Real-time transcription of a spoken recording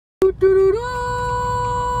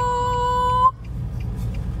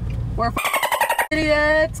We're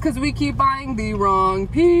idiots because we keep buying the wrong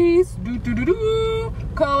piece.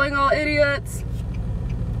 Calling all idiots.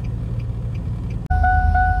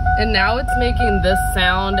 And now it's making this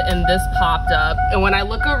sound and this popped up. And when I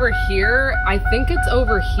look over here, I think it's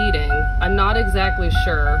overheating. I'm not exactly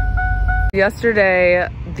sure. Yesterday,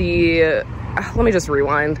 let me just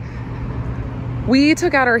rewind. We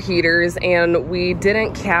took out our heaters and we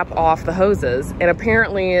didn't cap off the hoses. And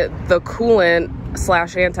apparently the coolant /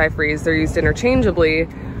 antifreeze, they're used interchangeably,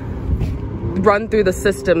 run through the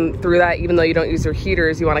system through that. Even though you don't use your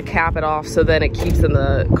heaters, you want to cap it off so then it keeps in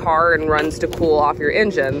the car and runs to cool off your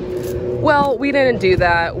engine. Well, we didn't do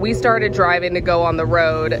that. We started driving to go on the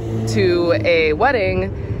road to a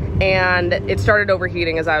wedding and it started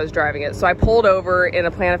overheating as I was driving it. So I pulled over in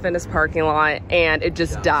a Planet Fitness parking lot and it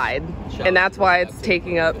just died. And that's why it's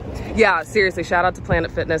taking up, yeah, seriously, shout out to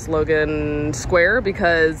Planet Fitness Logan Square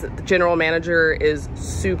because the general manager is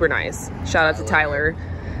super nice. Shout out to Tyler.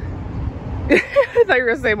 I thought you were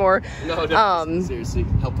gonna say more. No, seriously,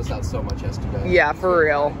 helped us out so much yesterday. Yeah, for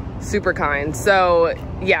real. Super kind. So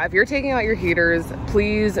yeah, if you're taking out your heaters,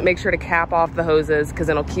 please make sure to cap off the hoses because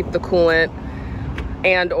it'll keep the coolant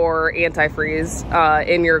and or antifreeze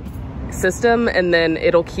in your system, and then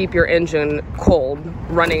it'll keep your engine cold,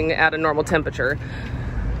 running at a normal temperature.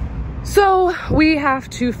 So we have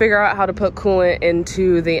to figure out how to put coolant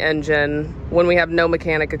into the engine when we have no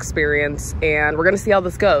mechanic experience, and we're gonna see how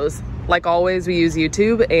this goes. Like always, we use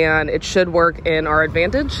YouTube and it should work in our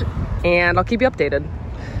advantage, and I'll keep you updated.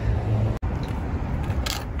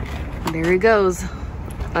 There he goes,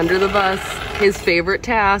 under the bus, his favorite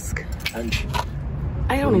task.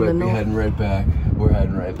 I don't even know. We're heading right back. We're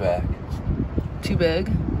heading right back. Too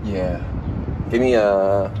big? Yeah. Give me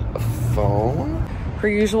a phone. Per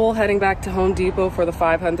usual, heading back to Home Depot for the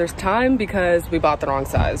 500th time because we bought the wrong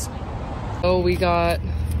size. Oh, we got,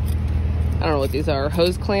 I don't know what these are,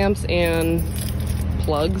 hose clamps and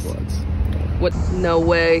plugs. What? No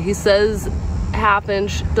way. He says ½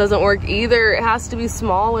 inch doesn't work either. It has to be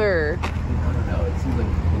smaller. I don't know. It seems like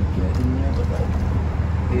you can get in there, but like,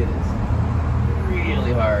 it is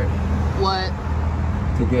really hard. What?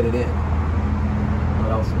 To get it in.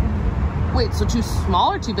 What else? Wait, so too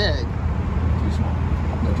small or too big? Too small.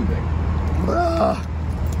 Not too big. Ugh.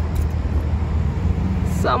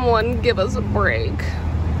 Someone give us a break.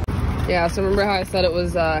 Yeah, so remember how I said it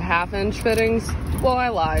was ½ inch fittings? Well, I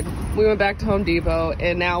lied. We went back to Home Depot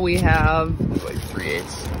and now we have like 3/8,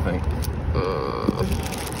 I think.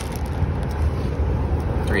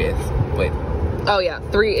 3/8. Wait. Oh yeah,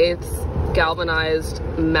 3/8 galvanized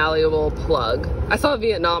malleable plug. I saw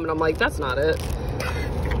Vietnam and I'm like, that's not it.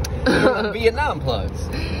 Vietnam plugs.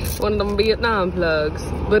 One of them Vietnam plugs.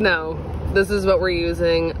 But no, this is what we're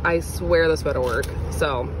using. I swear this better work.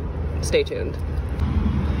 So stay tuned.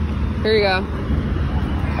 Here you go.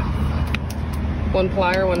 One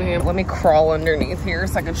plier, one hammer. Let me crawl underneath here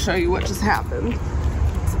so I can show you what just happened.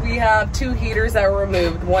 So we have 2 heaters that were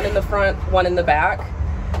removed, one in the front, one in the back.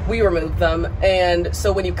 We removed them, and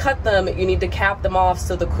so when you cut them, you need to cap them off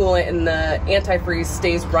so the coolant and the antifreeze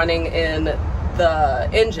stays running in the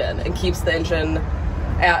engine and keeps the engine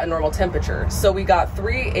at a normal temperature. So we got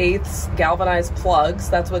 3/8 galvanized plugs.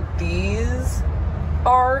 That's what these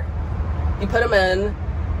are. You put them in,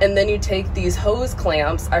 and then you take these hose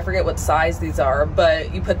clamps. I forget what size these are,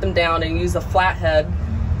 but you put them down and use a flathead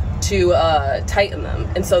to tighten them.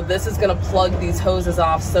 And so this is gonna plug these hoses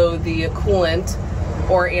off so the coolant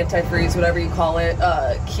or antifreeze, whatever you call it,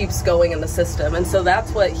 keeps going in the system. And so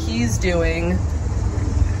that's what he's doing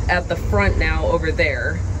at the front now over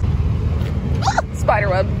there.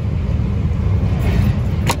 Spiderweb.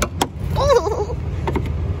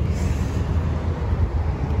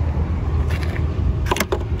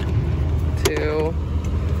 Two.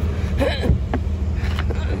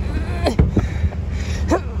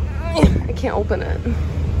 I can't open it.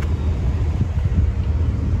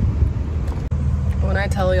 When I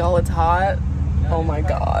tell y'all it's hot, oh my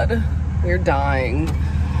God, we're dying.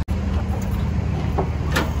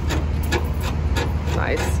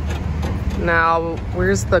 Nice. Now,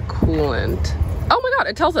 where's the coolant? Oh my God,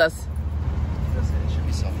 it tells us. It should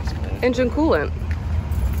be self-explanatory. Engine coolant.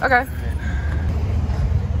 Okay.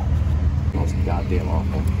 Smells goddamn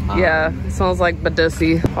awful. Yeah, it smells like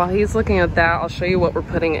Badussi. While he's looking at that, I'll show you what we're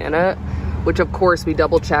putting in it, which of course we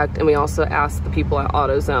double checked, and we also asked the people at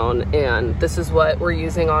AutoZone, and this is what we're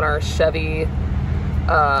using on our Chevy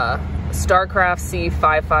Starcraft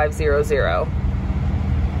C5500.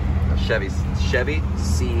 Chevy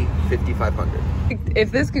C5500.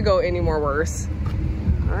 If this could go any more worse.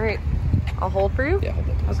 All right, I'll hold for you? Yeah, hold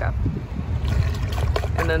it. Okay.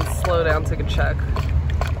 And then slow down so I can check.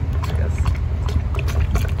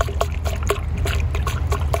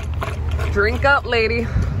 Drink up, lady.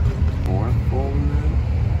 More full than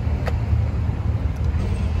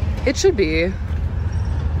It should be.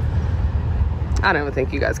 I don't even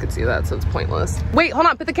think you guys could see that, so it's pointless. Wait, hold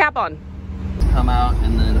on, put the cap on. come out,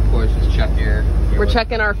 and then of course just check your We're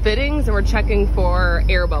checking our fittings and we're checking for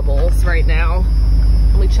air bubbles right now.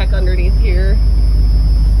 Let me check underneath here.